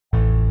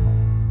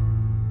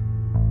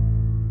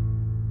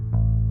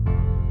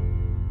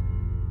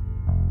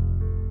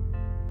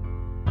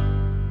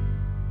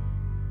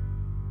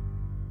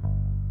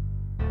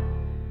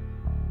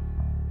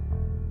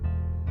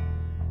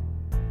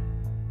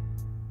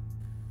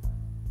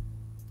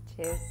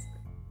Cheers.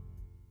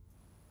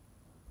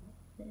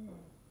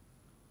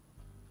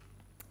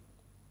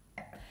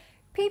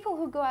 People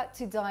who go out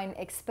to dine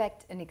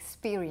expect an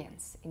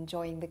experience,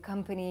 enjoying the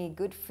company,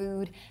 good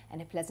food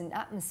and a pleasant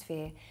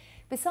atmosphere.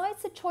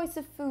 Besides the choice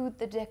of food,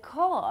 the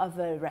decor of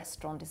a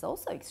restaurant is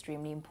also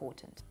extremely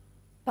important.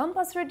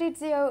 Pampas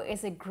Rodizio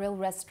is a grill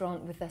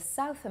restaurant with a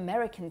South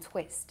American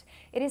twist.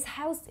 It is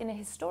housed in a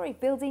historic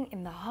building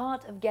in the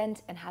heart of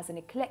Ghent and has an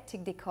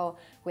eclectic decor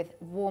with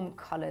warm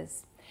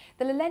colors.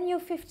 The Lelenio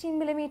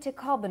 15mm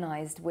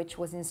carbonized, which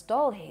was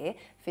installed here,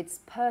 fits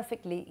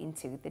perfectly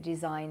into the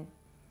design.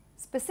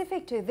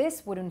 Specific to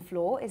this wooden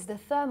floor is the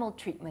thermal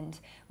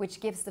treatment,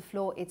 which gives the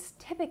floor its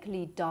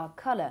typically dark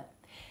color.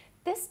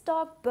 This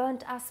dark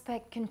burnt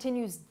aspect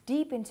continues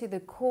deep into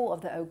the core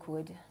of the oak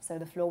wood, so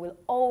the floor will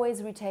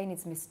always retain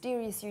its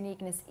mysterious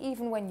uniqueness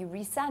even when you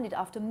resand it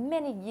after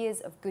many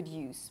years of good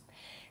use.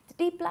 The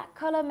deep black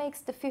color makes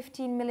the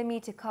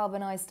 15mm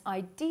carbonized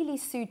ideally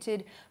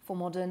suited for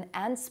modern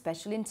and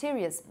special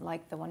interiors,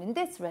 like the one in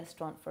this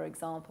restaurant, for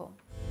example.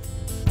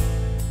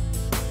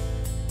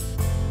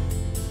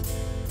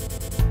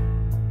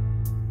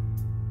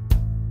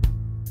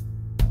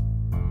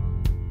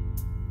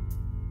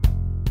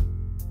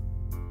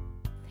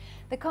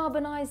 The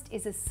carbonized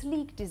is a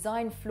sleek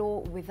design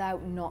floor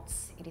without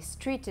knots. It is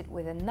treated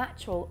with a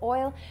natural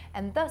oil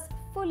and thus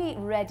fully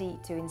ready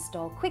to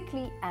install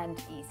quickly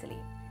and easily.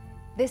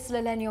 This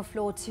Lelenio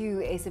floor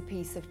too is a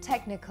piece of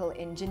technical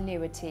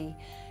ingenuity.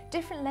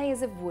 Different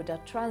layers of wood are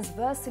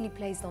transversely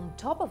placed on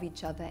top of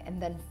each other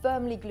and then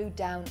firmly glued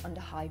down under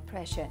high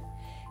pressure.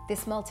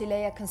 This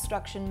multi-layer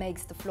construction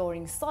makes the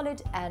flooring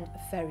solid and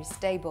very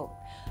stable.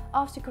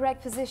 After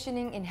correct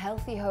positioning in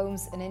healthy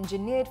homes, an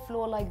engineered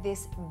floor like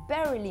this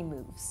barely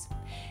moves.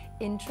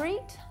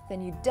 Intrigued?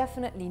 Then you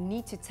definitely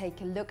need to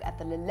take a look at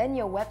the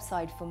Lelenio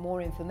website for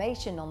more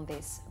information on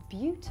this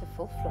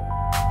beautiful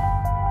floor.